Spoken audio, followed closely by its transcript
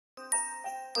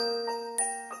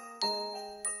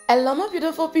Hello my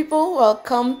beautiful people,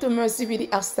 welcome to Mercy Beauty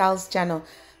Hairstyles channel.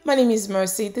 My name is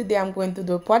Mercy. Today I'm going to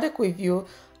do a product review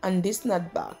on this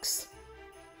KnotBox.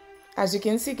 As you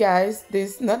can see guys,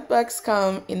 this KnotBox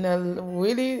comes in a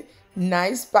really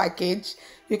nice package.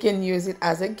 You can use it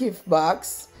as a gift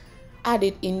box, add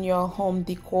it in your home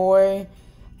decor.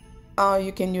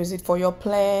 You can use it for your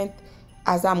plant,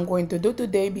 as I'm going to do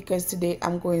today, because today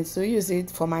I'm going to use it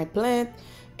for my plant.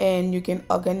 And you can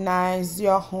organize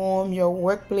your home, your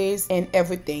workplace, and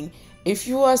everything. If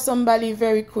you are somebody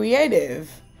very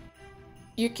creative,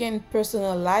 you can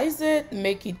personalize it,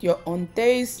 make it your own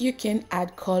taste. You can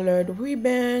add colored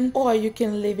ribbon, or you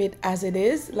can leave it as it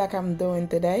is, like I'm doing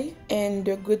today. And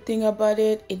the good thing about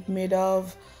it, it's made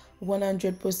of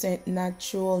 100%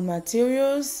 natural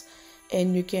materials,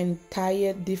 and you can tie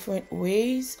it different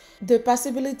ways. The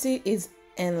possibility is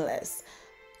endless.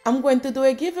 I'm going to do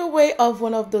a giveaway of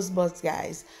one of those boxes,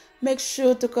 guys. Make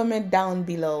sure to comment down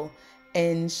below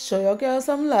and show your girl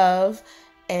some love.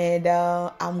 And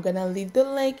I'm gonna leave the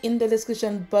link in the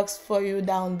description box for you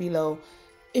down below.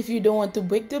 If you don't want to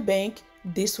break the bank,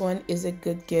 this one is a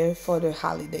good gift for the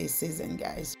holiday season,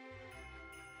 guys.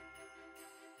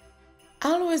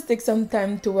 I always take some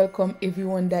time to welcome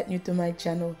everyone that new to my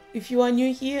channel. If you are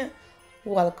new here,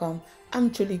 welcome.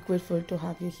 I'm truly grateful to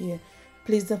have you here.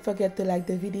 Please don't forget to like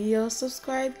the video,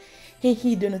 subscribe, and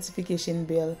hit the notification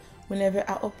bell. Whenever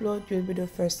I upload, you'll be the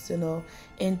first to know.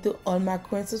 And to all my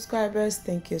current subscribers,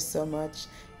 thank you so much,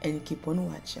 and keep on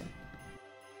watching.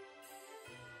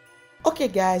 Okay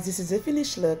guys, this is a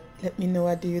finished look. Let me know,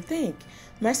 what do you think?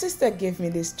 My sister gave me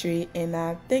this tree, and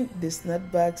I think this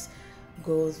KnotBox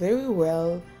goes very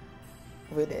well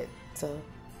with it. So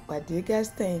what do you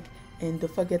guys think? And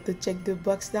don't forget to check the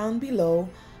box down below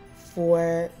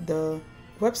for the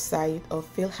website of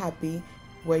FillHappy,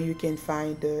 where you can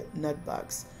find the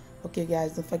KnotBox. Okay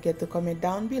guys, don't forget to comment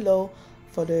down below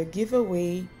for the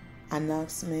giveaway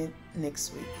announcement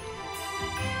next week.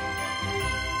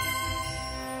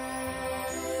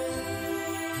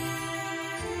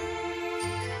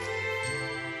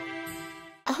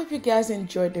 I hope you guys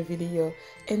enjoyed the video,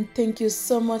 and thank you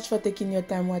so much for taking your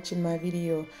time watching my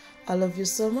video. I love you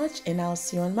so much, and I'll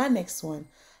see you on my next one.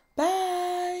 Bye.